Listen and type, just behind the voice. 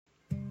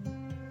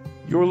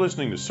You're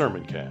listening to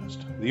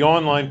Sermoncast, the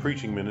online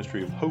preaching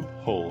ministry of Hope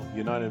Hull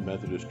United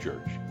Methodist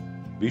Church.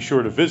 Be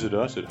sure to visit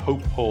us at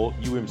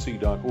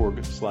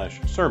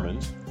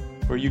hopehullumc.org/sermons,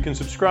 where you can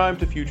subscribe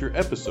to future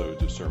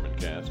episodes of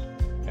Sermoncast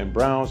and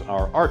browse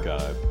our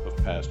archive of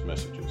past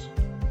messages.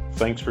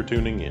 Thanks for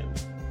tuning in.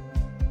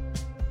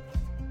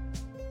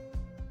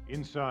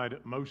 Inside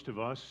most of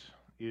us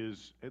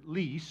is at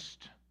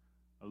least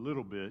a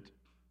little bit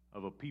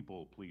of a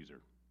people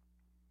pleaser.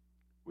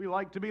 We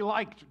like to be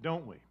liked,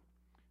 don't we?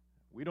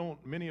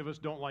 Many of us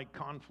don't like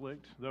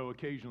conflict, though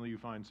occasionally you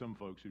find some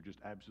folks who just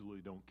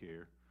absolutely don't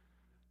care.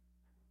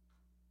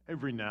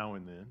 Every now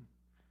and then,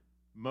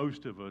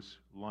 most of us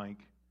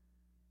like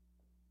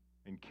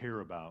and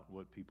care about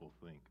what people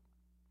think.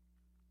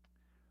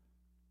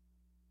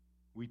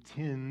 We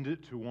tend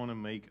to want to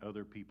make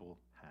other people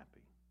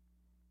happy.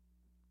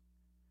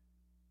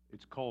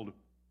 It's called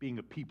being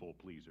a people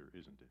pleaser,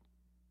 isn't it?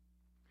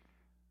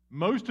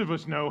 Most of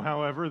us know,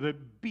 however,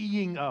 that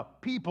being a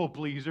people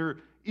pleaser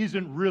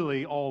isn't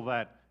really all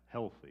that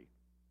healthy.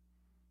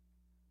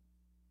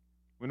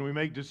 When we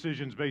make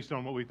decisions based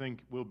on what we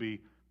think will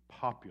be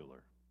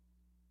popular,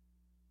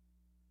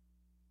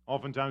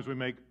 oftentimes we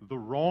make the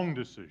wrong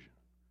decision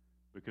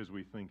because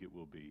we think it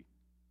will be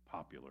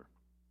popular.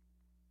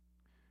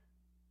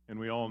 And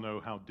we all know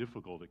how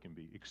difficult it can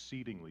be,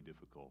 exceedingly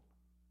difficult,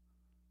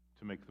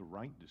 to make the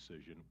right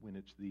decision when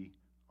it's the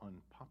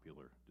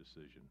unpopular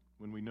decision,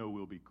 when we know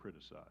we'll be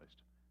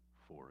criticized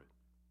for it.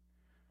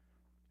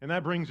 And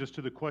that brings us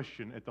to the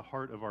question at the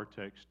heart of our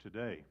text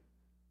today.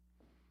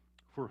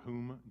 For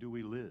whom do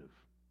we live?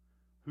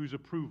 Whose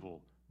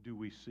approval do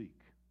we seek?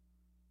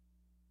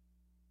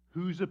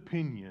 Whose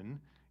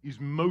opinion is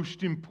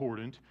most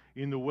important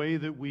in the way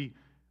that we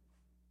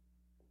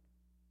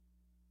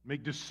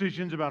make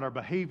decisions about our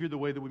behavior, the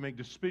way that we make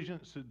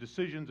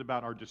decisions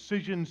about our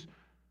decisions,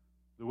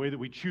 the way that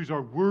we choose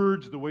our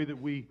words, the way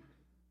that we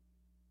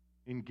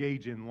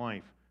engage in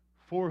life?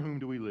 For whom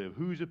do we live?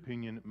 Whose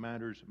opinion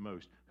matters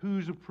most?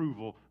 Whose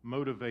approval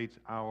motivates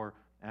our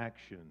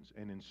actions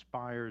and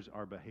inspires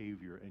our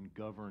behavior and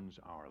governs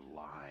our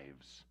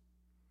lives?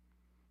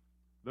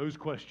 Those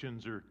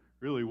questions are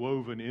really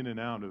woven in and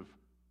out of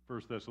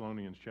 1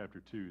 Thessalonians chapter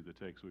 2, the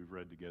text we've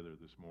read together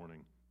this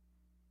morning.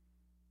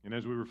 And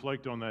as we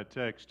reflect on that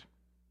text,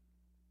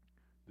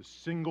 the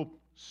single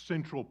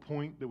central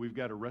point that we've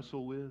got to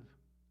wrestle with: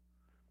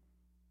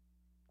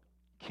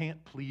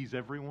 can't please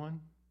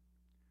everyone,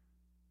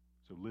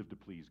 so live to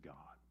please God.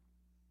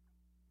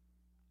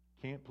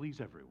 Can't please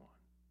everyone.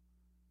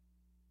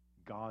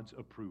 God's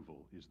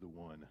approval is the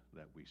one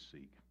that we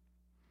seek.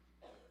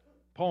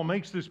 Paul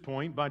makes this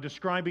point by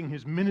describing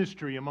his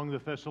ministry among the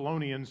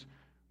Thessalonians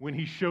when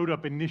he showed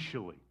up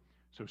initially.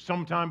 So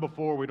sometime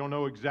before, we don't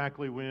know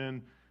exactly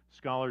when,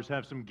 scholars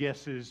have some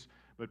guesses,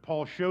 but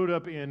Paul showed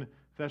up in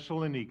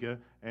Thessalonica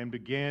and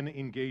began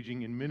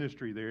engaging in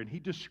ministry there. And he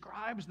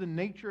describes the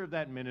nature of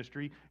that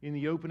ministry in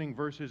the opening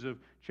verses of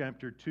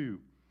chapter 2.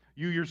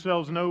 You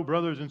yourselves know,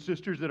 brothers and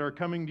sisters, that our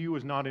coming to you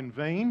was not in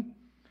vain.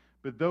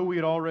 But though we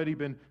had already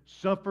been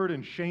suffered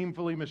and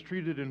shamefully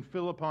mistreated in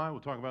Philippi, we'll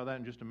talk about that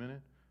in just a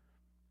minute,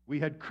 we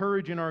had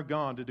courage in our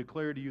God to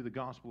declare to you the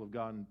gospel of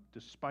God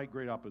despite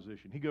great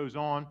opposition. He goes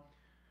on,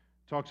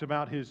 talks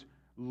about his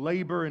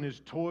labor and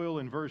his toil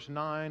in verse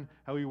 9,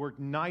 how he worked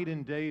night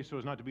and day so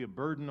as not to be a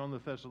burden on the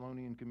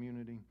Thessalonian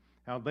community,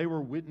 how they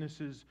were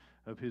witnesses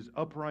of his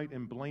upright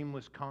and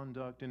blameless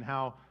conduct, and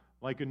how,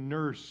 like a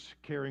nurse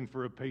caring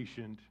for a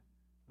patient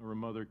or a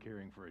mother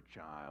caring for a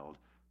child,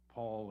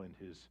 Paul and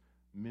his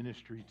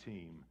ministry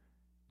team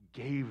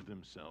gave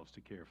themselves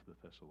to care for the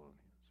Thessalonians.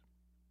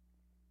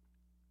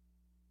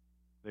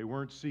 They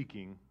weren't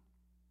seeking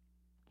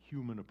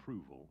human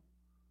approval.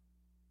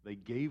 They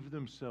gave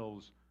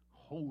themselves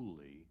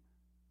wholly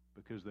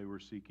because they were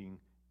seeking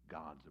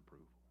God's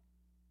approval.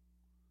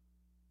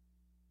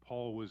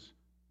 Paul was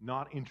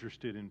not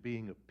interested in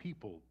being a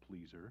people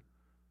pleaser.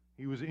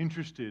 He was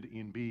interested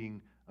in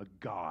being a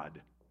God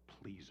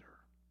pleaser.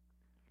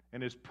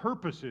 And his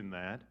purpose in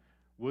that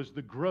was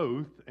the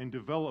growth and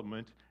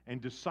development and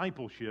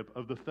discipleship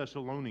of the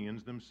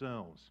Thessalonians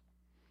themselves.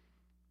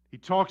 He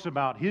talks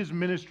about his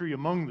ministry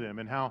among them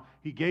and how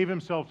he gave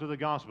himself to the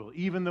gospel,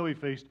 even though he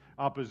faced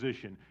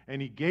opposition.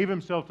 And he gave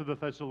himself to the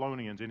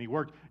Thessalonians, and he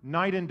worked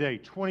night and day,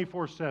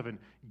 24/7,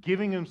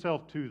 giving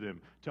himself to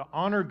them to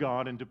honor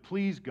God and to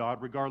please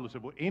God, regardless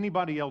of what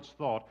anybody else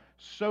thought,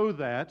 so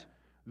that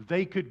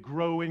they could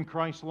grow in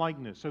Christ's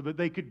likeness, so that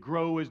they could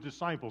grow as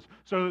disciples,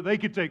 so that they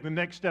could take the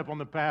next step on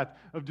the path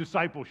of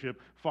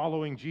discipleship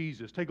following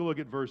Jesus. Take a look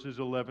at verses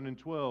 11 and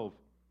 12.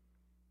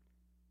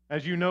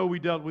 As you know, we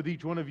dealt with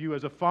each one of you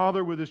as a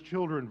father with his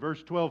children.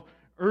 Verse 12,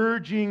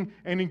 urging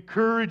and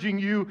encouraging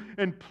you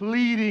and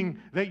pleading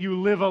that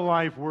you live a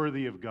life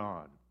worthy of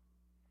God.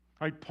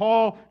 Right?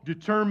 Paul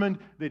determined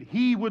that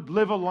he would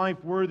live a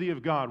life worthy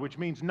of God, which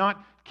means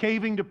not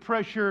caving to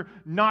pressure,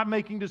 not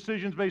making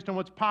decisions based on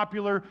what's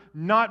popular,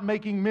 not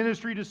making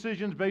ministry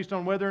decisions based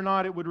on whether or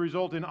not it would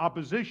result in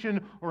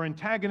opposition or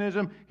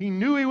antagonism. He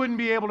knew he wouldn't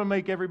be able to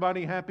make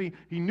everybody happy.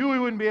 He knew he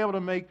wouldn't be able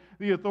to make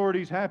the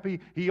authorities happy.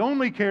 He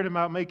only cared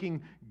about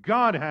making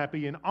God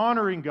happy and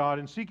honoring God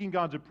and seeking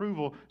God's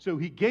approval. So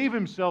he gave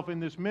himself in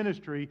this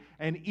ministry,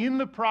 and in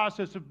the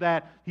process of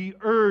that, he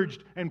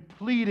urged and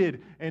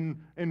pleaded and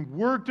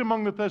worked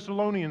among the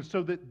Thessalonians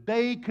so that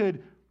they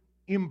could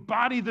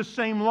embody the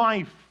same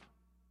life,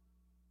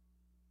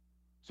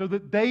 so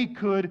that they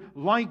could,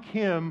 like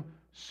him,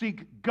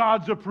 seek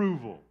God's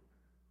approval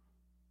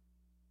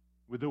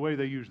with the way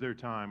they use their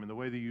time and the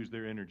way they use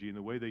their energy and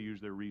the way they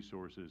use their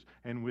resources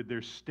and with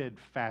their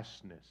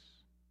steadfastness.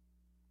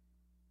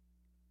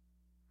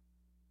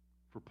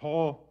 For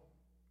Paul,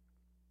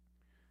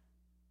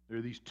 there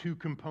are these two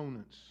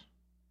components.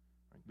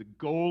 The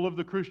goal of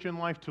the Christian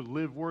life, to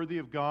live worthy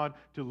of God,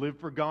 to live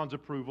for God's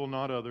approval,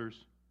 not others.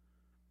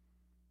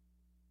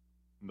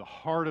 And the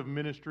heart of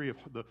ministry, of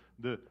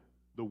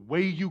the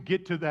way you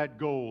get to that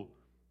goal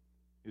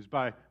is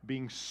by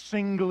being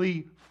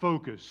singly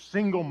focused,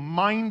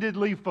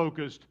 single-mindedly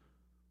focused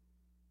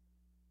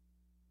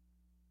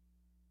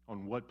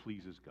on what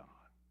pleases God.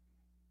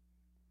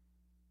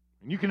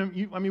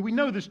 And we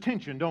know this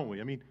tension, don't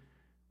we? I mean,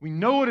 we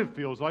know what it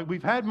feels like.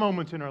 We've had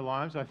moments in our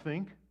lives, I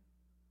think,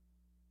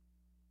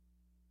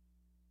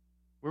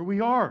 where we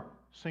are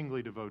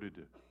singly devoted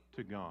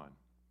to God.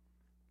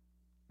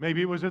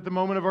 Maybe it was at the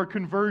moment of our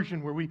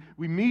conversion where we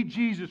meet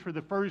Jesus for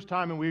the first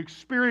time and we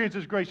experience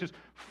His grace just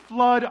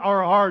flood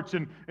our hearts,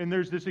 and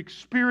there's this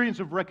experience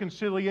of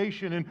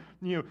reconciliation.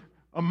 And,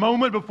 a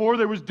moment before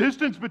there was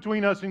distance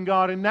between us and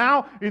God, and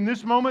now in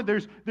this moment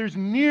there's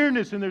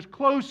nearness and there's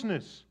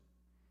closeness.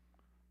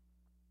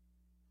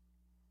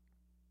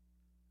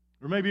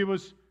 Or maybe it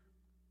was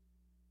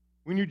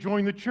when you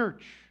joined the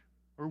church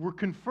or were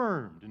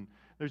confirmed, and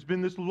there's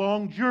been this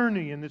long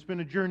journey, and it's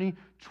been a journey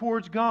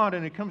towards God,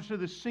 and it comes to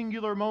this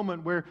singular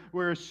moment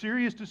where a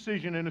serious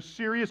decision and a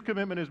serious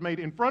commitment is made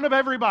in front of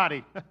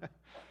everybody.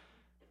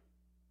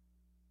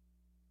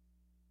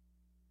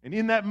 And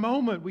in that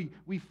moment,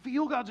 we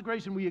feel God's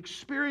grace, and we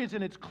experience,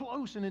 and it's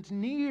close, and it's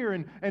near,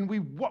 and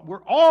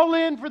we're all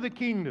in for the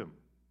kingdom.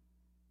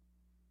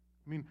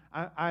 I mean,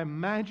 I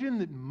imagine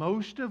that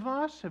most of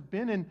us have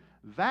been in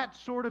that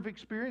sort of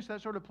experience,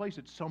 that sort of place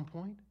at some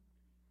point.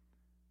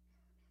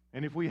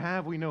 And if we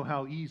have, we know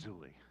how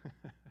easily.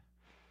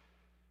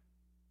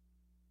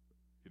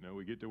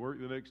 We get to work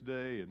the next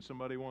day, and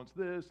somebody wants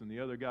this, and the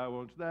other guy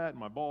wants that, and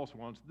my boss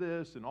wants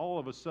this, and all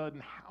of a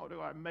sudden, how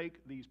do I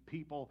make these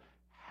people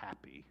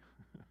happy?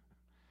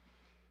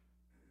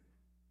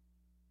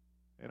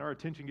 And our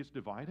attention gets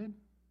divided.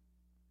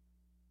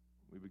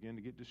 We begin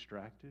to get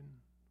distracted.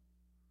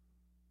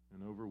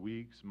 And over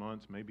weeks,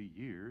 months, maybe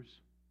years,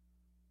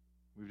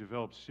 we've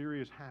developed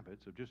serious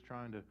habits of just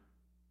trying to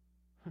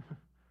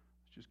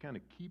just kind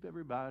of keep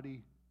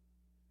everybody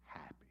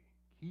happy,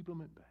 keep them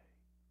at bay.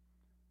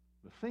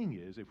 The thing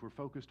is, if we're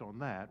focused on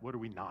that, what are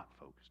we not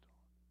focused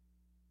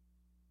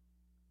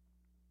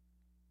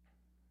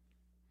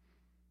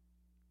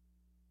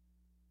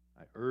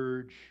on? I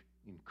urge,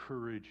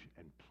 encourage,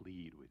 and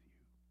plead with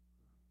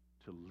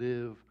you to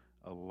live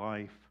a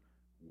life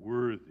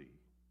worthy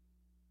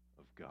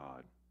of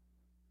God,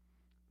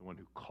 the one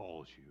who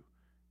calls you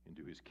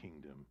into His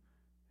kingdom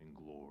and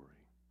glory.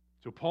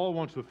 So Paul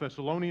wants the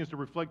Thessalonians to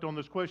reflect on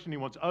this question. He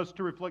wants us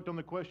to reflect on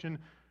the question,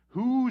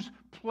 whose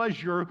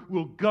pleasure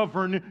will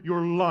govern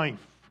your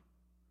life?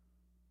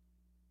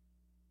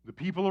 The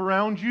people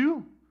around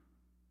you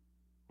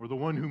or the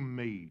one who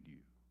made you?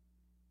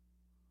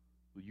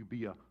 Will you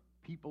be a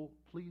people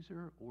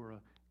pleaser or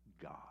a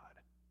God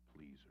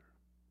pleaser?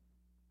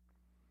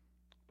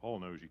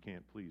 Paul knows you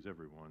can't please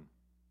everyone.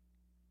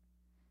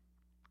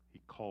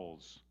 He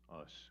calls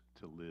us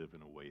to live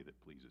in a way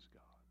that pleases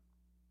God.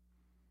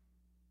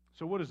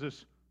 So what does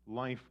this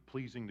life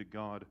pleasing to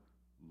God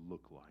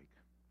look like?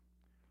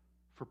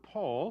 For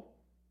Paul,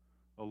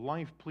 a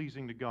life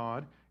pleasing to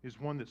God is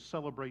one that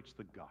celebrates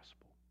the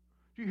gospel.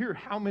 Do you hear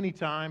how many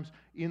times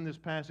in this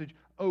passage,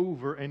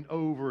 over and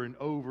over and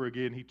over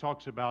again, he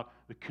talks about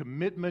the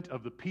commitment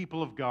of the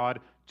people of God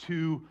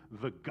to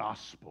the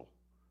gospel?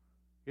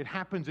 It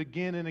happens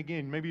again and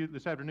again. Maybe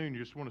this afternoon you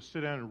just want to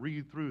sit down and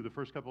read through the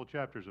first couple of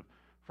chapters of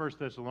 1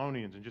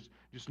 Thessalonians and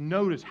just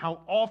notice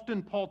how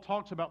often Paul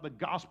talks about the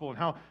gospel and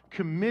how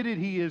committed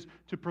he is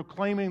to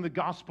proclaiming the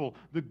gospel,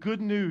 the good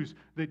news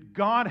that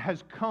God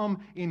has come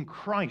in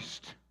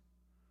Christ.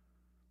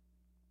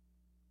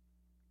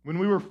 When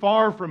we were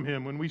far from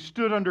Him, when we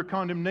stood under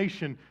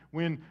condemnation,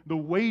 when the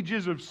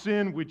wages of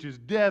sin, which is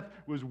death,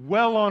 was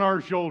well on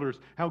our shoulders,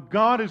 how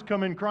God has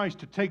come in Christ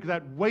to take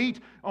that weight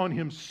on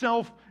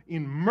Himself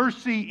in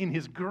mercy, in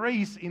His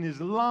grace, in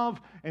His love,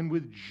 and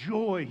with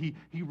joy.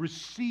 He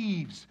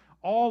receives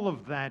all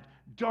of that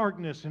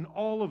darkness and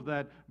all of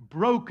that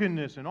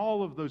brokenness and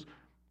all of those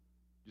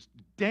just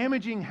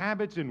damaging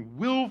habits and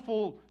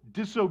willful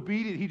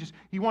disobedient.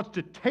 He wants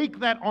to take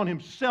that on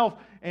himself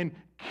and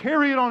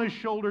carry it on his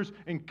shoulders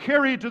and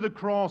carry it to the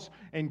cross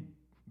and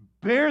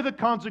bear the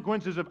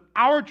consequences of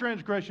our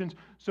transgressions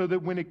so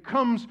that when it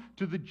comes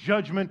to the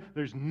judgment,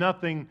 there's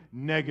nothing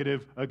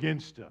negative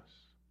against us.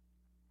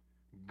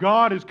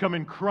 God has come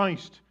in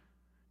Christ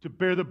to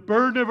bear the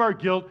burden of our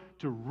guilt,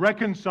 to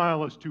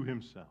reconcile us to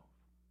himself.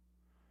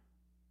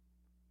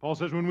 Paul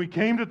says, when we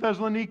came to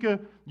Thessalonica,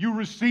 you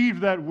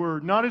received that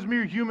word, not as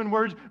mere human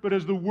words, but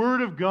as the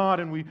word of God,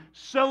 and we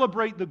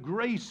celebrate the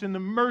grace and the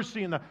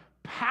mercy and the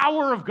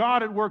power of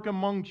God at work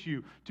amongst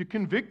you to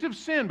convict of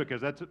sin,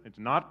 because it's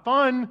not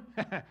fun,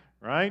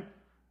 right?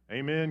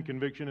 Amen.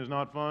 Conviction is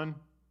not fun.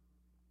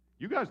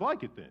 You guys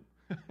like it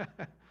then.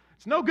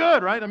 It's no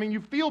good, right? I mean,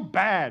 you feel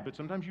bad, but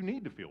sometimes you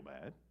need to feel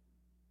bad.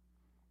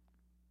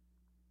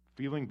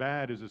 Feeling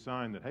bad is a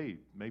sign that, hey,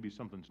 maybe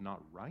something's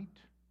not right.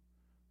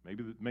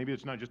 Maybe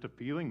it's not just a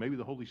feeling. Maybe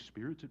the Holy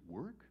Spirit's at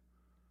work,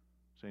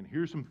 saying,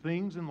 here's some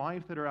things in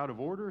life that are out of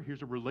order.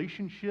 Here's a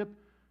relationship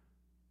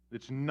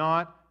that's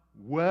not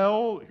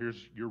well. Here's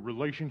your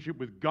relationship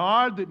with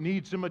God that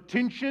needs some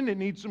attention. It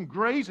needs some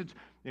grace.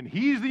 And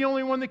he's the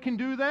only one that can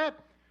do that.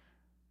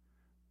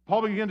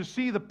 Paul began to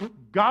see the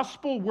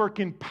gospel work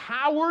in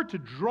power to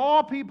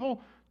draw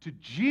people to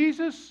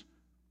Jesus.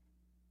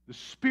 The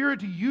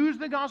Spirit to use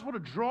the gospel to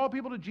draw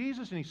people to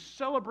Jesus. And he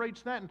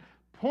celebrates that and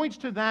points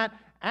to that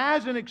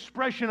as an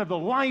expression of the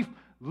life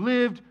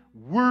lived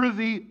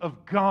worthy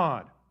of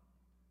God.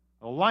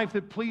 A life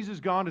that pleases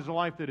God is a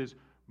life that is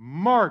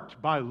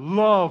marked by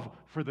love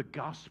for the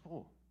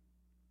gospel.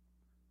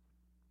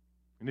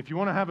 And if you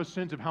want to have a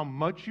sense of how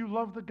much you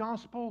love the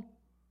gospel,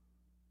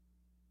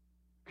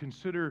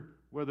 consider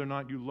whether or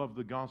not you love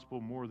the gospel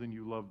more than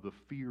you love the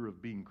fear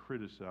of being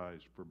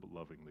criticized for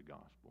loving the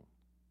gospel.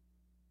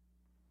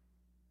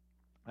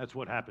 That's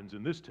what happens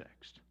in this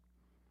text.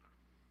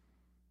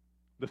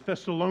 The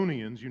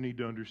Thessalonians, you need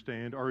to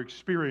understand, are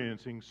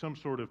experiencing some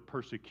sort of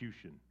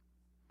persecution.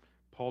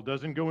 Paul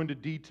doesn't go into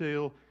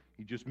detail.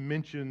 He just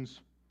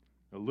mentions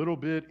a little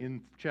bit in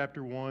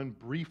chapter 1,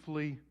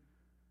 briefly.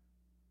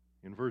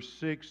 In verse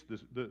 6,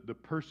 the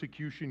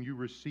persecution you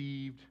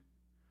received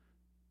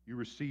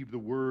the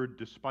word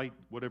despite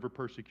whatever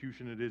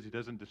persecution it is. He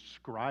doesn't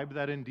describe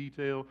that in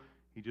detail.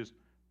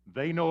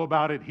 They know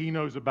about it. He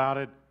knows about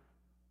it.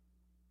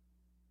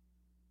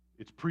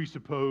 It's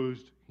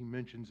presupposed. He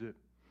mentions it.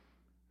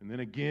 And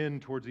then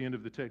again, towards the end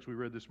of the text we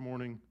read this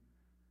morning,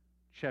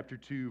 chapter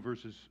 2,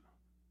 verses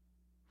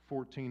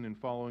 14 and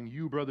following,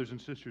 you, brothers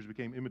and sisters,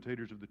 became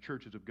imitators of the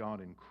churches of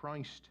God in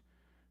Christ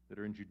that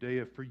are in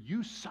Judea, for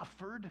you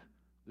suffered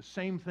the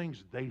same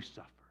things they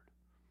suffered.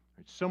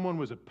 Someone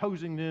was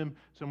opposing them.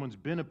 Someone's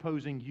been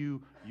opposing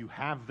you. You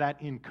have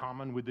that in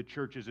common with the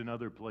churches in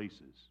other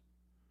places.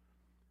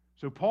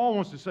 So Paul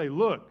wants to say,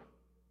 look,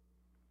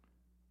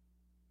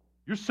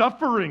 you're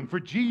suffering for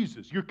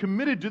Jesus. You're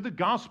committed to the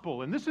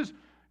gospel. And this is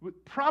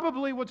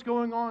probably what's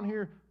going on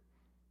here.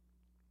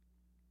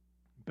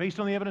 Based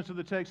on the evidence of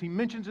the text, he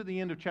mentions at the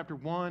end of chapter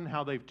 1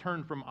 how they've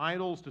turned from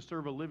idols to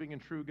serve a living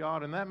and true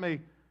God. And that may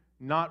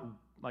not,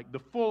 the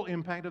full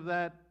impact of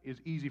that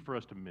is easy for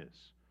us to miss.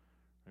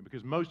 Right?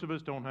 Because most of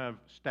us don't have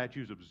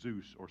statues of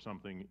Zeus or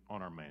something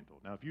on our mantle.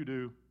 Now, if you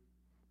do,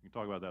 we can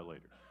talk about that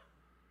later.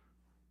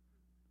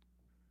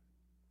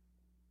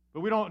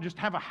 But we don't just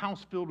have a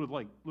house filled with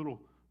little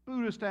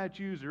Buddha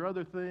statues or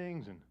other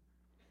things, and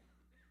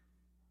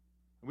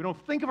we don't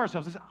think of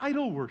ourselves as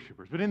idol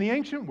worshipers. But in the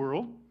ancient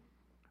world,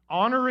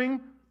 honoring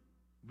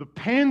the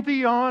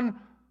pantheon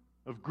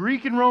of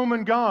Greek and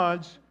Roman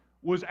gods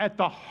was at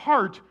the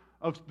heart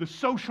of the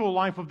social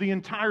life of the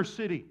entire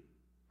city.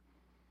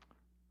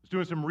 I was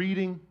doing some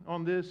reading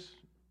on this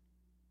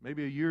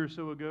maybe a year or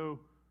so ago.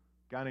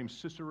 A guy named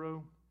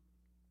Cicero,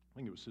 I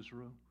think it was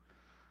Cicero,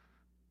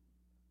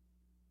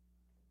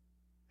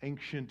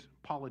 ancient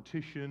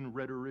politician,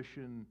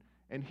 rhetorician,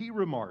 and he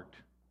remarked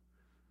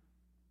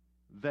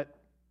that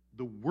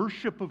the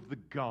worship of the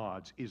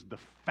gods is the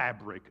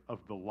fabric of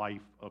the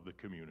life of the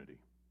community.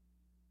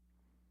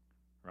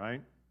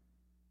 Right?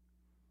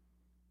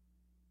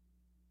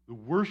 The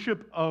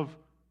worship of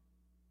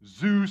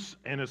Zeus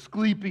and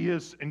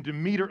Asclepius and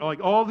Demeter,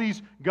 all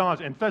these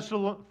gods. And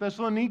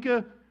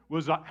Thessalonica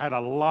had a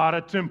lot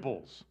of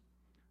temples.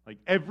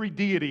 Every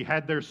deity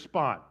had their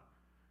spot.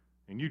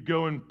 And you'd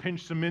go and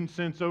pinch some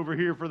incense over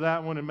here for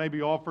that one and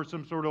maybe offer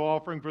some sort of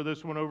offering for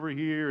this one over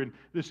here. And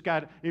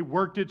it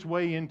worked its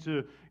way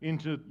into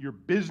your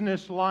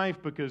business life,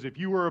 because if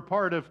you were a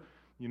part of,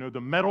 the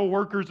Metal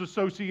Workers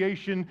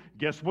Association,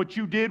 guess what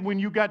you did when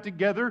you got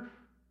together?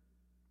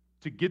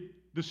 To get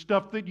the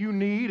stuff that you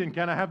need and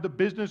kind of have the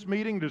business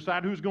meeting,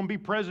 decide who's going to be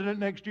president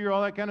next year,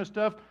 all that kind of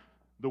stuff.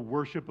 The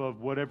worship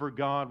of whatever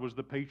god was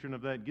the patron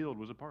of that guild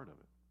was a part of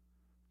it.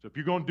 So if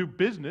you're going to do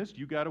business,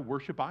 you got to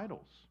worship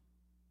idols.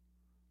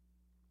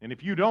 And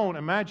if you don't,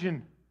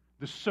 imagine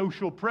the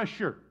social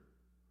pressure.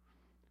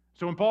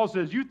 So when Paul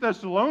says, you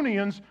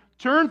Thessalonians,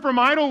 turn from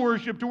idol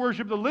worship to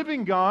worship the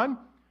living God,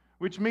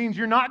 which means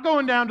you're not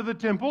going down to the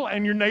temple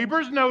and your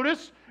neighbors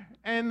notice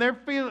And they're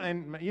feeling,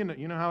 and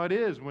you know how it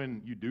is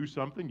when you do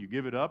something, you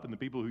give it up, and the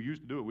people who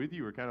used to do it with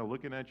you are kind of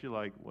looking at you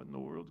like, what in the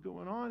world's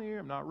going on here?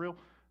 I'm not real.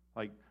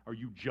 Like, are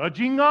you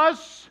judging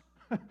us?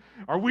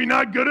 Are we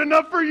not good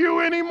enough for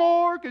you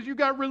anymore because you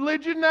got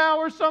religion now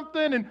or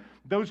something? And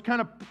those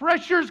kind of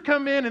pressures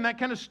come in, and that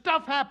kind of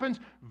stuff happens.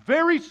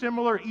 Very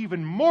similar,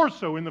 even more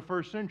so in the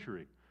first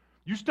century.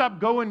 You stop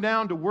going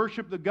down to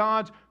worship the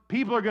gods,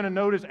 people are going to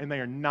notice, and they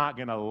are not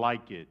going to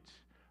like it.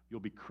 You'll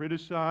be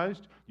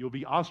criticized, you'll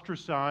be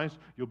ostracized,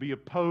 you'll be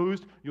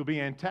opposed, you'll be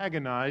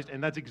antagonized,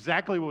 and that's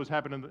exactly what was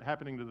happening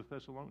to the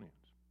Thessalonians.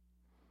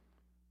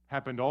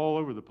 Happened all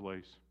over the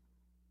place.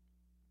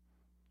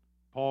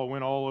 Paul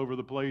went all over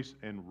the place,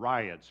 and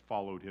riots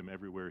followed him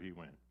everywhere he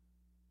went.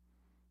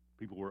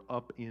 People were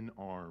up in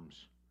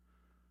arms.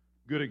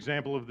 Good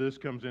example of this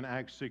comes in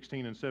Acts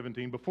 16 and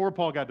 17. Before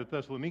Paul got to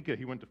Thessalonica,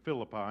 he went to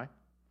Philippi.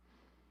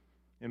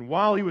 And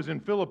while he was in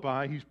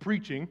Philippi, he's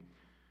preaching.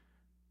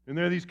 And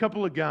there are these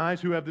couple of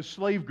guys who have this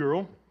slave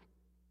girl,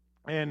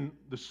 and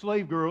the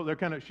slave girl,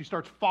 she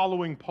starts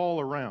following Paul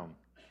around.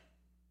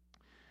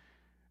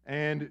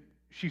 And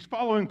she's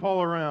following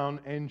Paul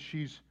around, and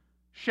she's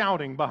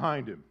shouting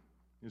behind him.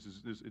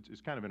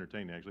 It's kind of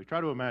entertaining, actually. Try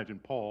to imagine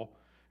Paul,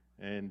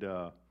 and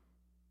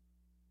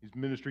his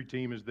ministry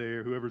team is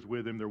there, whoever's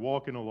with him, they're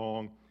walking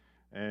along,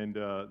 and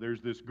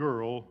there's this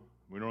girl,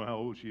 we don't know how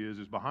old she is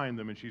behind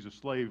them, and she's a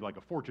slave, like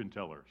a fortune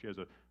teller. She has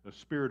a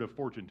spirit of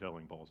fortune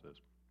telling, Paul says.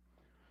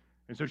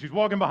 And so she's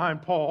walking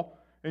behind Paul,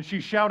 and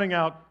she's shouting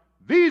out,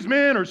 "These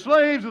men are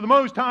slaves of the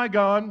Most High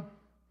God,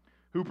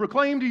 who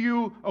proclaim to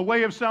you a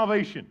way of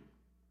salvation."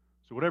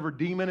 So whatever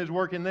demon is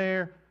working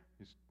there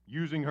is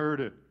using her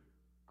to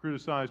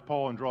criticize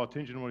Paul and draw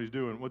attention to what he's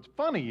doing. What's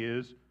funny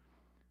is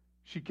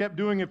she kept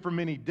doing it for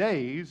many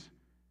days,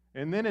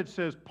 and then it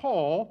says,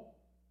 Paul,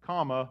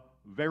 comma,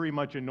 very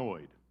much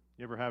annoyed.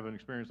 You ever have an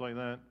experience like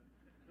that?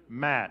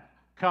 Matt,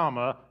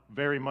 comma,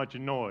 very much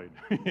annoyed.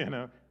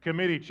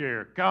 Committee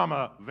chair,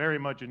 comma, very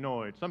much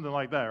annoyed. Something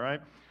like that,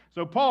 right?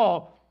 So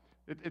Paul,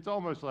 it's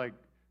almost like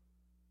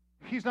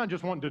he's not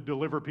just wanting to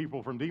deliver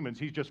people from demons,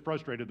 he's just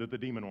frustrated that the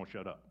demon won't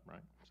shut up,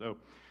 right? So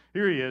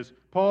here he is.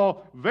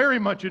 Paul, very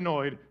much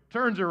annoyed,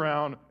 turns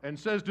around and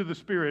says to the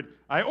spirit,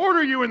 "I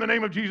order you in the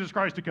name of Jesus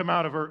Christ to come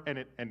out of her,"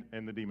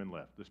 and the demon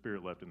left. The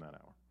spirit left in that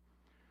hour.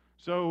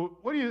 So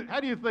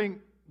how do you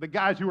think the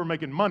guys who were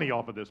making money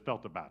off of this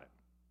felt about it?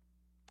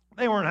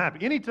 They weren't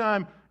happy.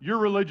 Anytime your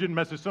religion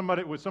messes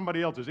with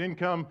somebody else's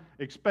income,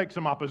 expect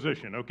some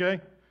opposition,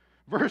 okay?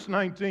 Verse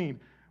 19,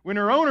 when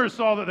her owners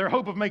saw that their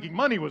hope of making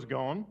money was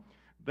gone,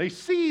 they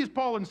seized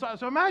Paul and Silas.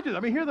 So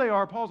imagine, here they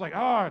are. Paul's like,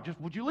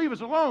 just would you leave us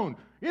alone?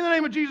 In the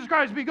name of Jesus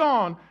Christ, be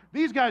gone.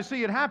 These guys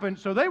see it happen,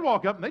 so they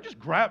walk up and they just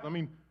grab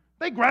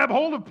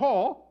hold of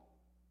Paul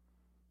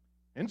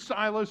and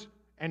Silas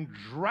and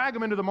drag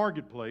them into the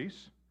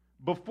marketplace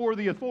before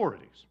the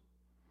authorities.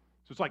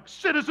 So it's like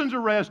citizen's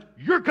arrest,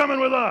 you're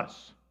coming with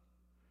us.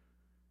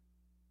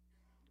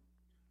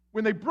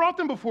 When they brought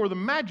them before the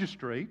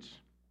magistrates,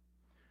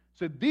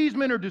 said, "These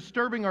men are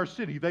disturbing our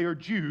city. They are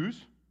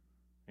Jews."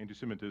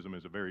 Anti-Semitism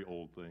is a very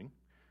old thing.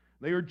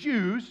 They are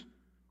Jews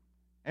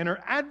and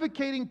are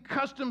advocating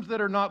customs that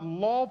are not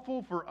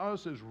lawful for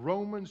us as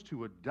Romans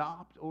to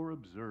adopt or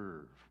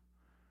observe.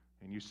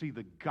 And you see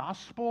the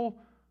gospel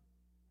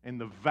and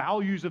the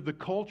values of the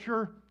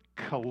culture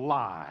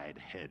collide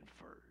head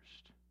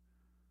first.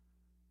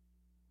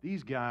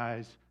 These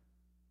guys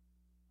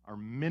are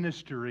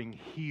ministering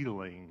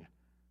healing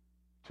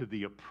to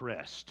the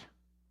oppressed.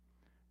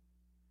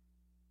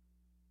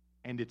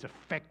 And it's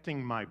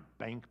affecting my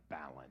bank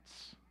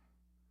balance.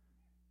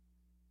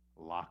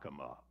 Lock them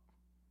up.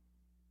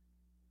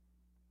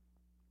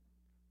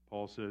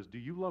 Paul says, do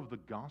you love the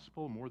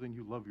gospel more than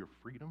you love your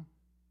freedom?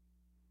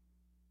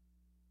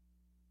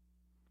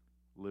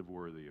 Live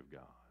worthy of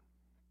God.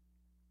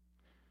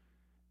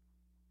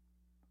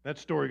 That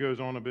story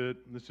goes on a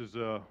bit. This is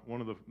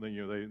one of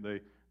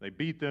the, they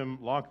beat them,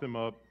 lock them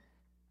up.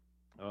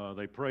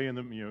 They pray in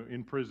them,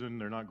 in prison.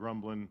 They're not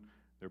grumbling.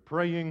 They're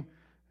praying,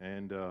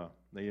 and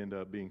they end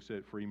up being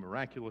set free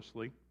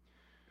miraculously.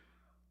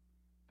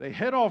 They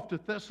head off to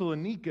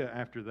Thessalonica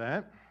after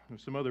that, and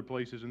some other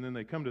places, and then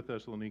they come to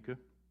Thessalonica.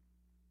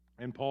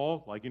 And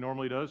Paul, like he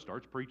normally does,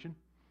 starts preaching.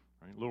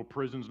 Right? Little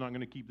prison's not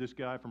going to keep this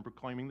guy from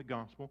proclaiming the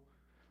gospel.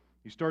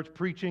 He starts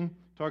preaching,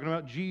 talking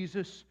about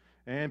Jesus,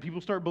 and people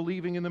start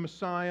believing in the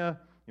Messiah.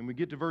 And we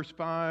get to verse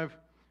 5.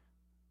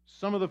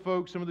 Some of the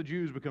folks, some of the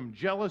Jews become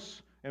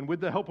jealous, and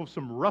with the help of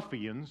some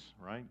ruffians,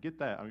 right? Get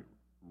that.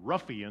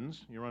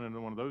 Ruffians. You run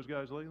into one of those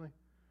guys lately?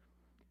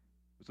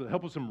 With the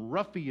help of some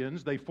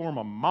ruffians, they form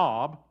a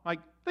mob. Like,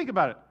 think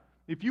about it.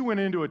 If you went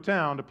into a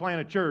town to plant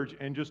a church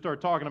and just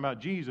start talking about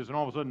Jesus, and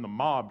all of a sudden the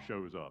mob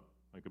shows up,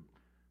 like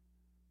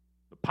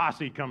the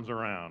posse comes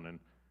around and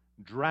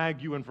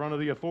drag you in front of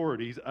the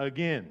authorities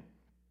again.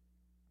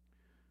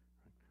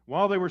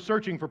 While they were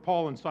searching for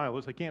Paul and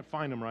Silas, they can't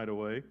find them right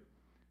away,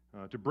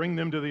 to bring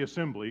them to the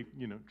assembly,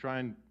 try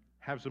and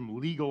have some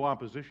legal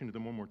opposition to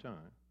them one more time.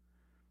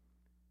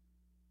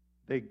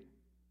 They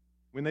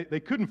when they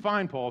couldn't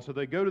find Paul, so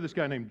they go to this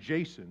guy named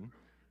Jason,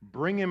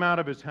 bring him out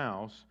of his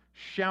house,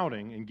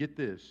 shouting, and get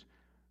this,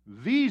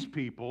 these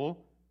people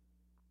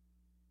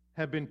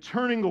have been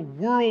turning the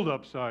world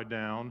upside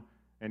down,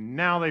 and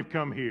now they've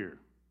come here.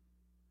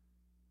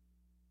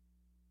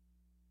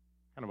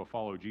 Kind of a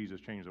follow Jesus,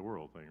 change the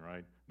world thing,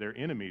 right? Their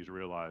enemies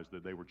realized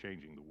that they were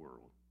changing the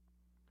world.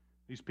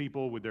 These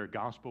people with their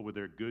gospel, with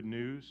their good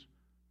news,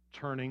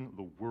 turning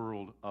the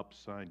world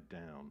upside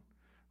down.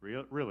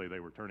 Really,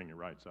 they were turning it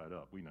right side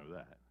up. We know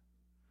that.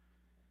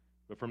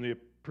 But from the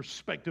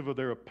perspective of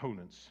their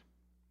opponents,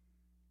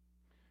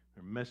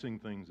 they're messing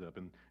things up.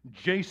 And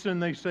Jason,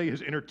 they say,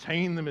 has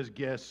entertained them as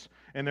guests,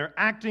 and they're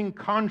acting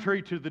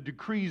contrary to the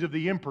decrees of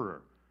the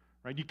emperor.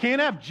 Right? You can't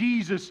have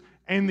Jesus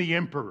and the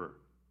emperor,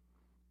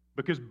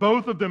 because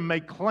both of them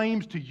make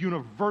claims to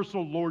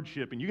universal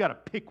lordship, and you got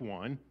to pick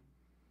one.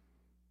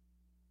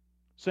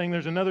 Saying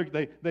there's another,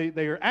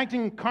 they are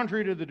acting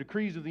contrary to the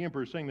decrees of the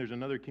emperor, saying there's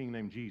another king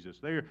named Jesus.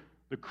 The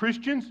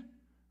Christians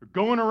are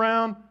going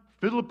around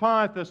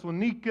Philippi,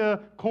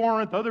 Thessalonica,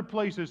 Corinth, other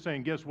places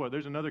saying, guess what?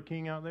 There's another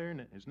king out there,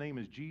 and his name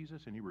is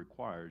Jesus, and he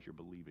requires your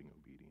believing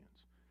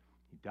obedience.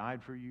 He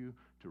died for you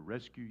to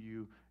rescue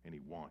you, and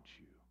he wants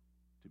you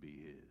to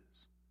be his.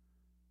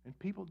 And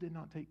people did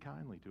not take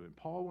kindly to it.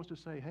 Paul wants to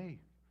say, hey,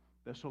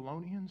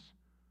 Thessalonians,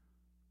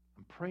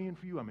 I'm praying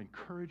for you. I'm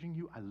encouraging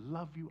you. I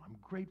love you. I'm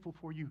grateful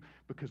for you,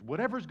 because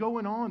whatever's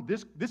going on,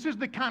 this is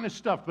the kind of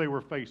stuff they were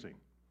facing.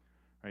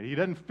 Right? He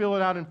doesn't fill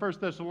it out in 1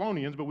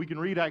 Thessalonians, but we can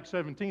read Acts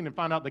 17 and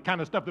find out the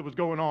kind of stuff that was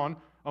going on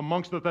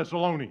amongst the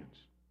Thessalonians.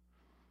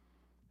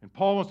 And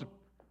Paul wants to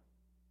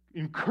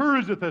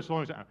encourage the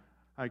Thessalonians.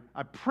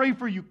 I pray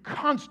for you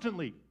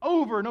constantly,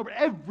 over and over,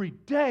 every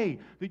day,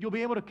 that you'll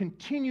be able to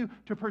continue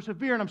to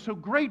persevere. And I'm so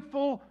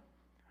grateful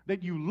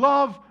that you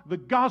love the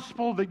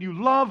gospel, that you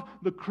love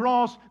the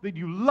cross, that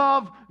you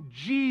love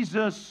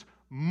Jesus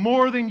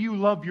more than you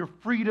love your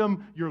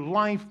freedom, your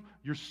life,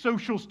 your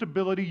social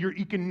stability, your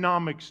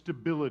economic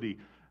stability.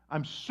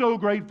 I'm so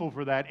grateful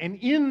for that. And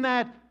in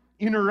that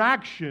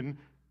interaction,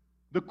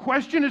 the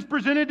question is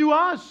presented to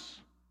us.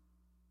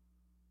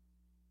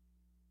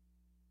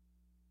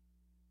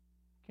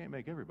 Can't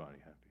make everybody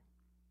happy.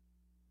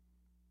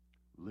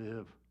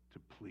 Live to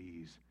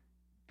please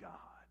God.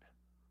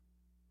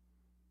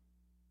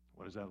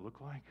 What does that look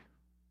like?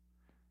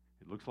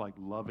 It looks like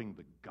loving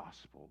the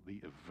gospel, the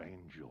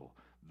evangel,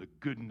 the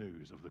good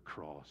news of the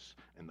cross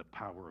and the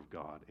power of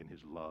God and his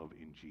love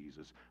in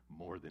Jesus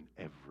more than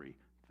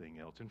everything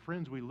else. And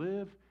friends, we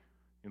live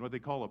in what they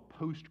call a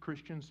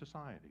post-Christian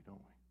society, don't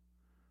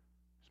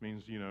we?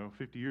 This means,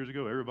 50 years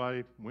ago,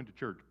 everybody went to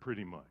church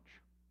pretty much.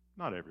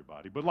 Not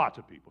everybody, but lots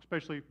of people,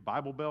 especially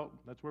Bible Belt,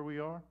 that's where we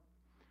are.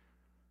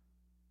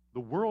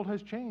 The world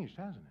has changed,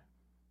 hasn't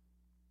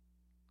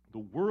it? The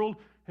world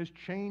has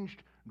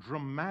changed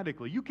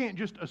dramatically. You can't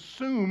just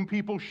assume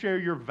people share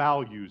your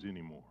values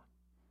anymore.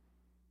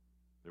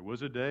 There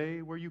was a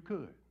day where you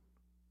could.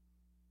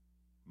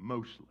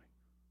 Mostly.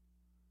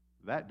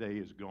 That day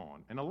is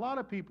gone. And a lot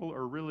of people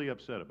are really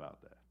upset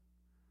about that.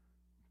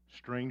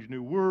 Strange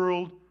new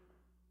world.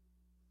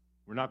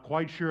 We're not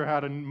quite sure how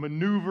to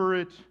maneuver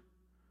it.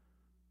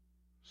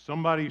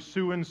 Somebody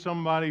suing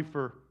somebody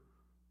for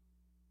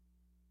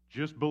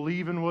just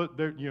believing what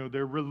their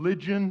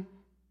religion.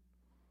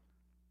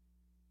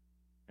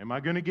 Am I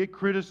going to get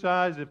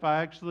criticized if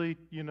I actually,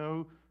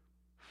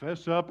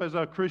 fess up as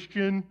a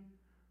Christian?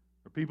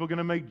 Are people going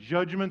to make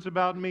judgments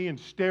about me and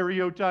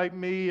stereotype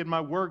me in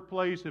my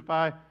workplace if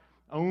I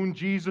own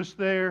Jesus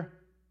there?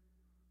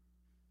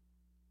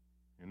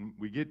 And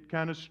we get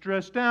kind of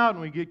stressed out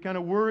and we get kind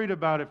of worried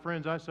about it.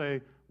 Friends, I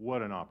say,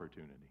 what an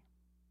opportunity.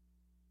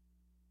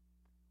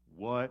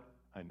 What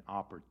an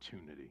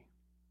opportunity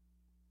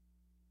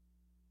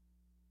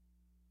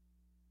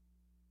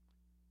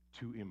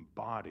to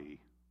embody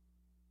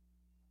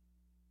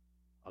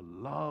a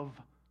love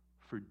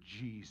for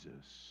Jesus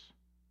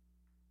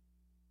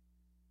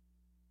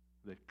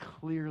that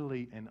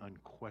clearly and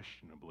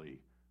unquestionably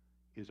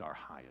is our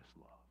highest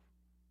love.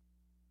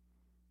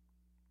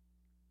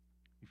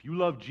 If you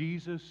love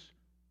Jesus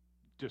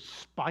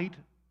despite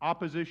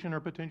opposition or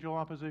potential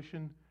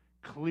opposition,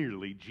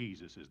 clearly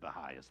Jesus is the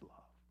highest love.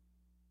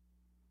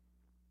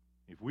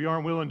 If we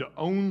aren't willing to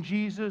own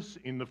Jesus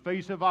in the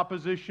face of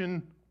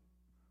opposition,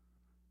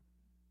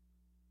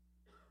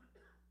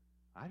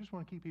 I just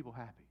want to keep people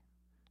happy.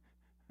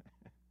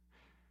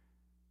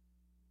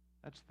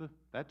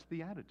 That's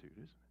the attitude,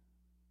 isn't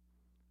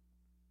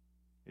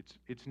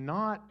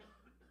it?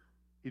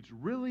 It's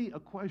really a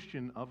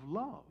question of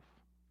love.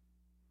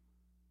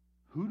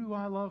 Who do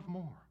I love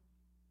more?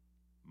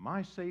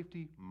 My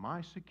safety,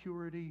 my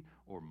security,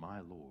 or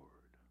my Lord?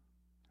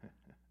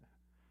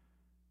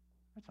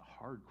 That's a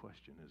hard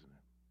question, isn't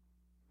it?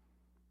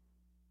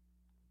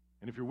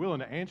 And if you're willing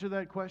to answer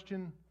that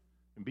question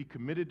and be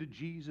committed to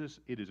Jesus,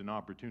 it is an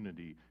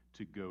opportunity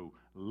to go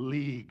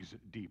leagues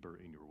deeper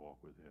in your walk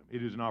with him.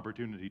 It is an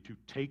opportunity to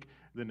take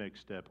the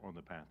next step on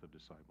the path of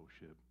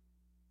discipleship.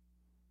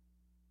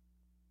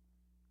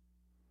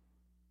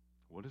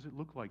 What What does it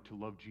look like to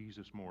love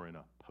Jesus more in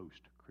a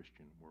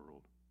post-Christian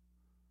world,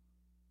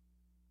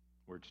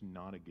 where it's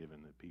not a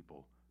given that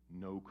people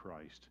know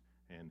Christ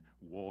and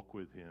walk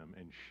with Him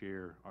and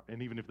share,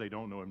 and even if they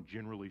don't know Him,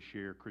 generally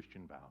share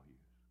Christian values?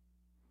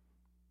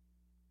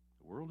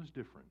 The world is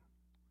different,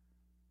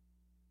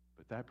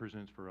 but that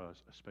presents for us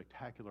a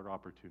spectacular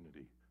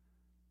opportunity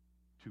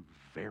to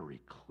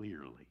very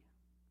clearly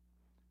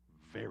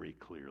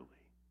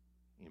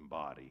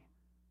embody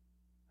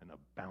an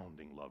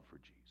abounding love for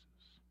Jesus.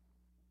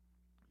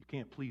 You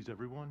can't please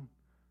everyone.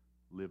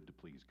 Live to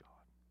please God.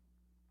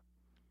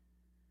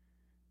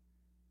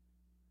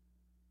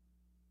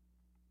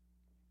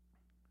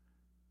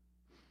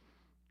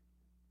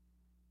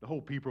 The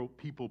whole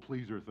people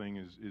pleaser thing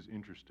is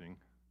interesting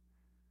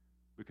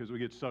because we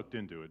get sucked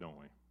into it, don't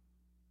we?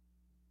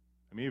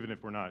 I mean, even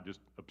if we're not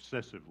just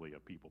obsessively a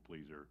people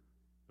pleaser,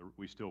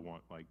 we still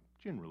want,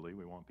 generally,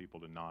 we want people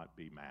to not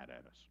be mad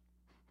at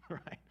us,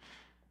 right?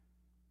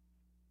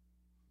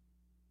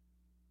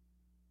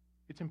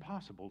 It's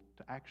impossible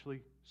to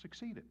actually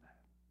succeed at that.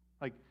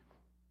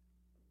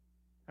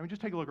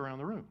 Just take a look around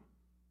the room.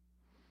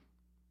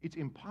 It's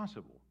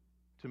impossible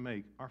to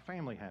make our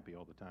family happy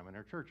all the time, and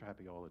our church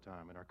happy all the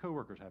time, and our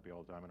coworkers happy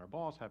all the time, and our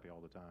boss happy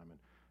all the time,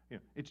 and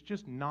it's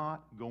just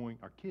not going.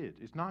 Our kids,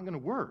 it's not going to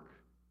work.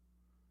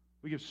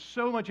 We give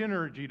so much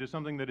energy to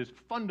something that is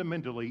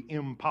fundamentally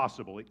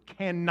impossible. It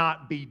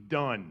cannot be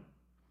done.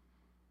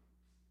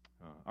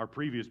 Our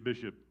previous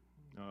bishop,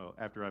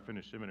 after I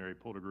finished seminary,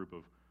 pulled a group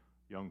of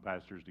young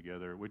pastors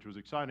together, which was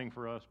exciting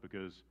for us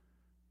because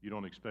you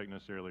don't expect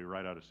necessarily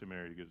right out of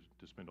seminary to get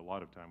to spend a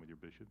lot of time with your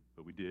bishop,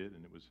 but we did,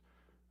 and it was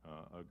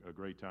a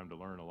great time to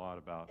learn a lot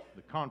about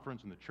the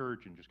conference and the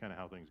church and just kind of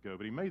how things go.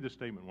 But he made this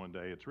statement one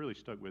day. It's really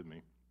stuck with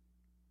me.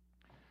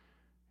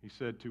 He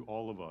said to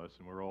all of us,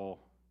 and we're all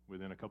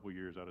within a couple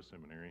years out of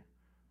seminary,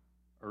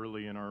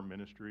 early in our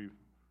ministry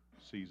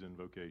season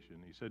vocation,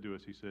 he said to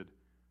us, he said,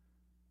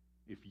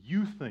 if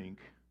you think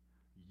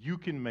you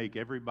can make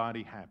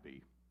everybody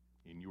happy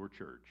in your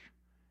church,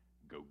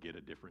 go get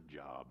a different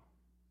job.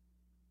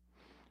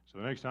 So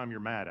the next time you're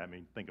mad at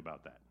me, think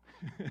about that.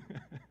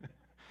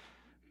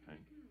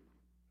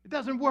 It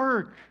doesn't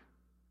work.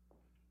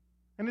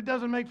 And it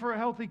doesn't make for a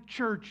healthy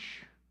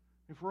church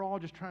if we're all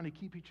just trying to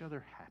keep each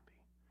other happy.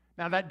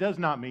 Now, that does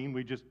not mean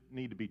we just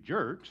need to be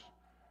jerks.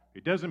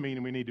 It doesn't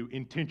mean we need to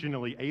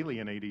intentionally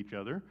alienate each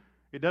other.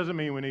 It doesn't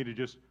mean we need to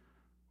just,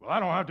 I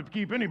don't have to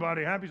keep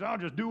anybody happy, so I'll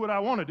just do what I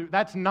want to do.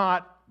 That's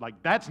not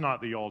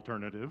the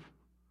alternative.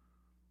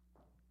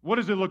 What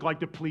does it look like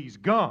to please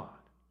God?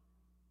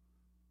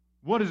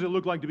 What does it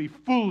look like to be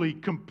fully,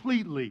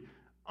 completely,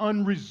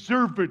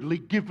 unreservedly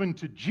given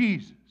to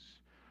Jesus?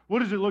 What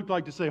does it look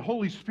like to say,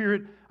 Holy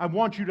Spirit, I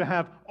want you to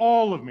have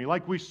all of me?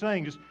 Like we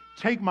sang, just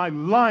take my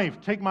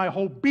life, take my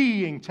whole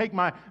being, take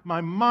my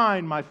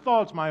mind, my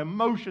thoughts, my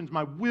emotions,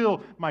 my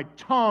will, my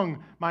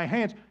tongue, my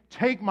hands.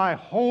 Take my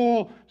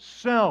whole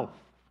self.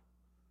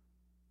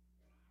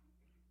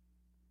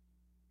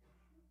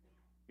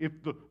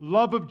 If the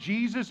love of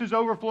Jesus is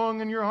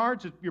overflowing in your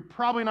hearts, you're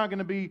probably not going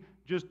to be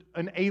just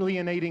an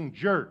alienating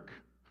jerk.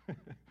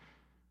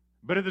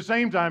 But at the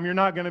same time, you're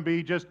not going to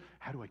be just,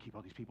 how do I keep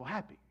all these people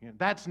happy?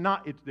 That's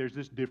not, there's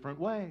this different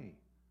way.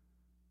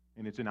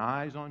 And it's an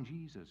eyes on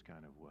Jesus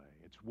kind of way.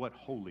 It's what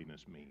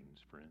holiness means,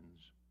 friends.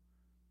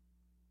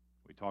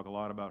 We talk a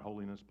lot about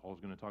holiness.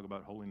 Paul's going to talk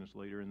about holiness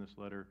later in this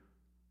letter.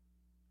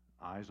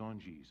 Eyes on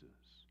Jesus.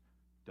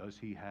 Does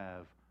he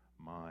have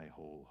my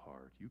whole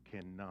heart? You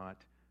cannot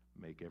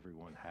make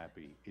everyone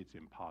happy. It's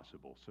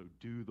impossible. So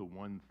do the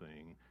one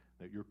thing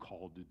that you're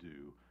called to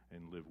do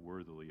and live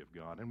worthily of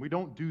God. And we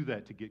don't do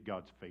that to get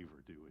God's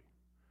favor, do we?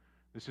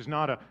 This is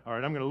not all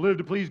right, I'm going to live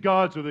to please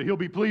God so that he'll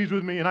be pleased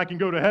with me and I can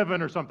go to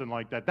heaven or something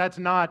like that. That's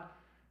not,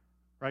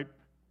 right?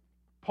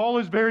 Paul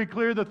is very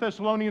clear the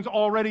Thessalonians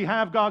already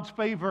have God's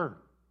favor.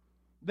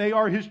 They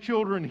are his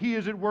children. He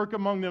is at work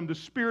among them. The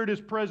Spirit is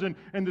present,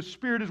 and the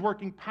Spirit is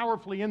working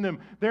powerfully in them.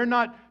 They're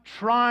not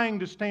trying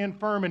to stand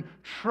firm and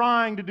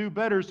trying to do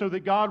better so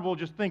that God will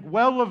just think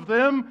well of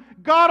them.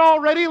 God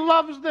already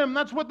loves them.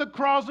 That's what the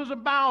cross is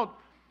about.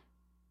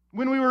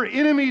 When we were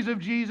enemies of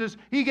Jesus,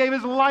 he gave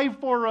his life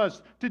for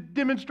us to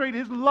demonstrate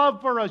his love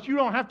for us. You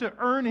don't have to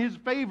earn his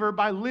favor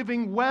by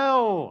living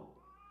well.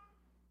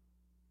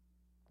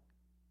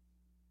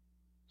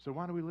 So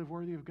why do we live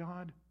worthy of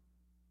God?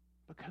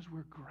 Because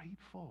we're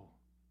grateful.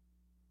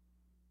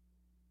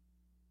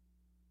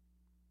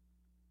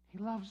 He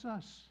loves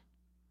us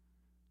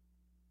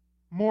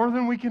more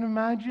than we can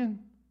imagine.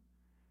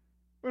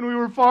 When we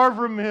were far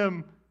from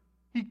him,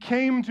 he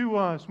came to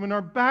us. When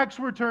our backs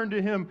were turned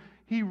to him,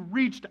 he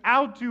reached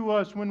out to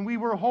us. When we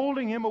were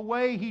holding him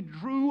away, he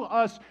drew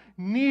us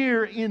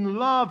near in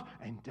love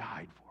and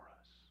died for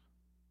us.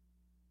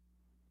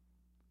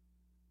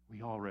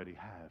 We already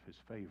have his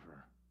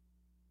favor.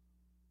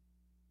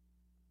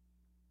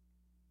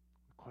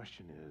 The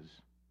question is,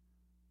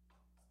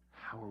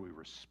 how are we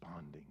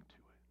responding to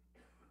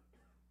it?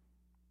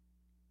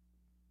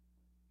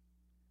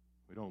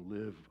 We don't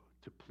live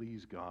to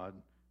please God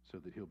so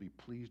that he'll be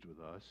pleased with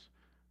us.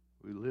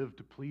 We live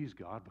to please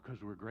God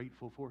because we're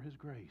grateful for His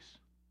grace.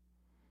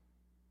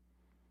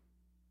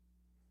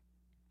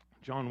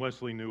 John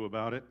Wesley knew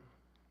about it.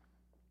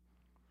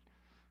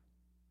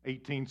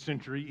 18th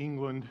century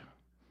England,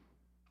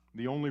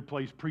 the only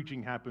place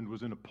preaching happened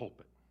was in a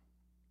pulpit.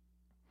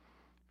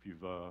 If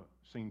you've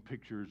seen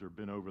pictures or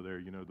been over there,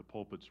 you know the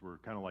pulpits were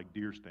kind of like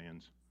deer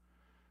stands.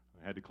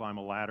 They had to climb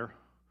a ladder,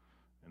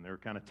 and they were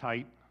kind of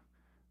tight.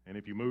 And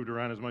if you moved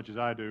around as much as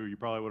I do, you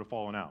probably would have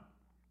fallen out.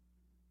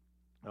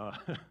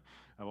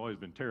 I've always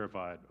been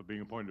terrified of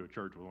being appointed to a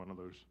church with one of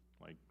those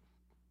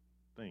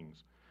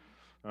things.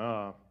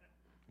 I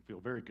feel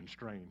very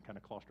constrained, kind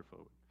of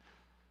claustrophobic.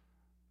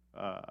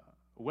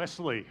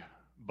 Wesley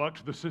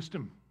bucked the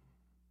system.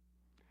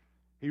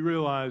 He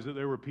realized that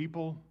there were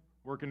people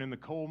working in the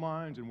coal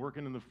mines and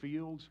working in the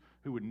fields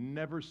who would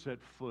never set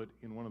foot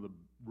in one of the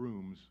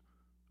rooms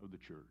of the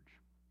church.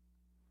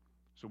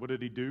 So what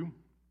did he do?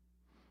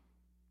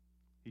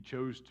 He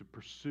chose to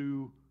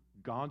pursue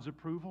God's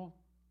approval,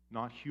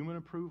 not human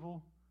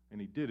approval,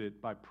 and he did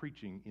it by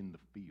preaching in the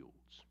fields.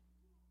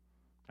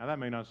 Now that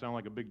may not sound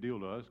like a big deal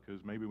to us,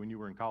 because maybe when you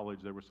were in college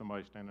there was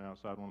somebody standing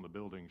outside one of the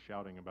buildings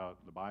shouting about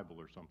the Bible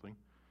or something.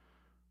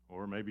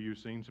 Or maybe you've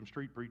seen some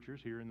street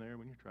preachers here and there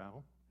when you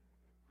travel.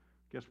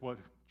 Guess what?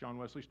 John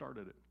Wesley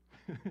started it.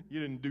 You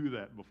didn't do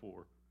that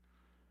before.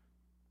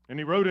 And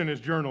he wrote in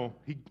his journal,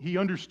 he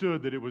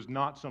understood that it was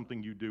not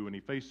something you do, and he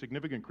faced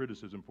significant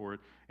criticism for it.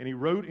 And he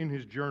wrote in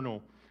his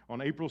journal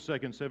on April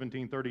 2nd,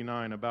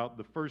 1739, about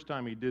the first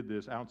time he did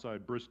this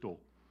outside Bristol,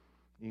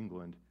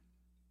 England.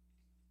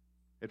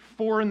 At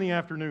 4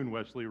 p.m,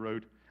 Wesley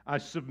wrote, I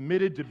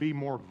submitted to be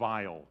more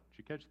vile. Did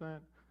you catch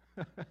that?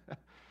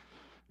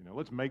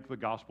 Let's make the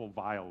gospel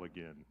vile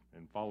again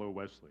and follow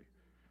Wesley.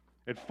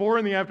 At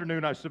 4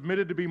 p.m, I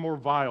submitted to be more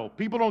vile.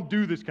 People don't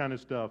do this kind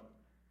of stuff.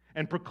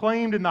 And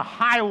proclaimed in the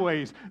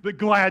highways the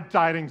glad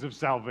tidings of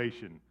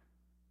salvation.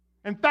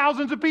 And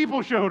thousands of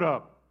people showed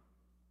up.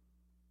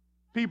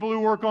 People who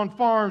work on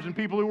farms, and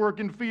people who work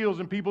in fields,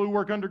 and people who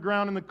work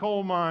underground in the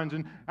coal mines,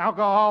 and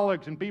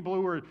alcoholics, and people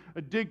who were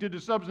addicted to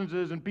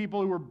substances, and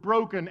people who were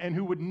broken, and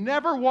who would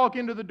never walk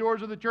into the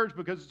doors of the church,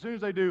 because as soon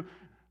as they do,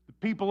 the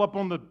people up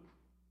on the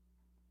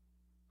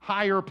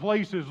higher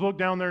places look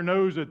down their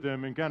nose at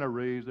them and kind of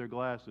raise their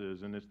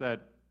glasses. And it's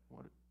that,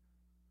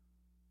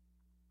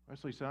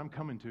 Wesley said, I'm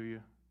coming to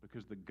you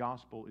because the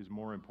gospel is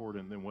more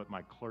important than what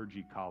my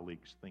clergy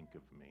colleagues think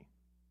of me.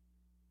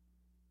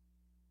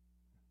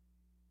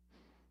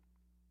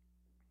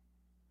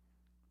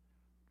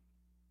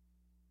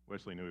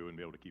 Wesley knew he wouldn't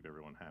be able to keep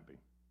everyone happy.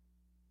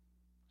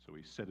 So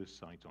he set his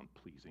sights on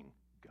pleasing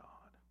God.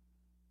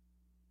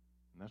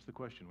 And that's the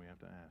question we have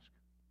to ask.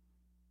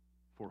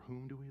 For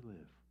whom do we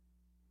live?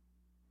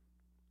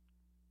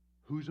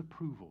 Whose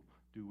approval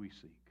do we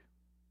seek?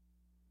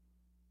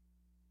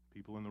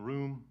 People in the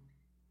room,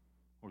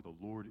 or the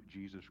Lord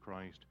Jesus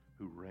Christ,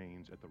 who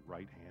reigns at the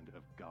right hand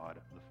of God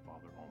the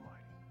Father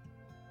Almighty?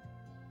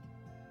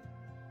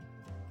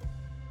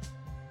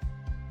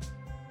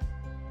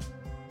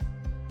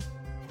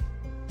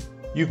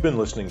 You've been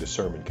listening to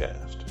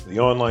Sermoncast, the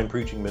online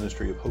preaching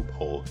ministry of Hope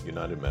Hull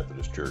United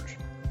Methodist Church.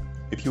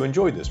 If you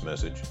enjoyed this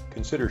message,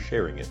 consider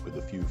sharing it with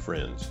a few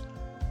friends.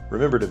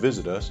 Remember to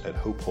visit us at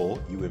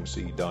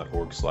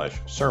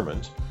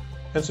hopehullumc.org/sermons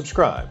and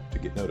subscribe to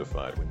get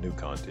notified when new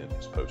content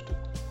is posted.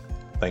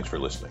 Thanks for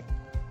listening.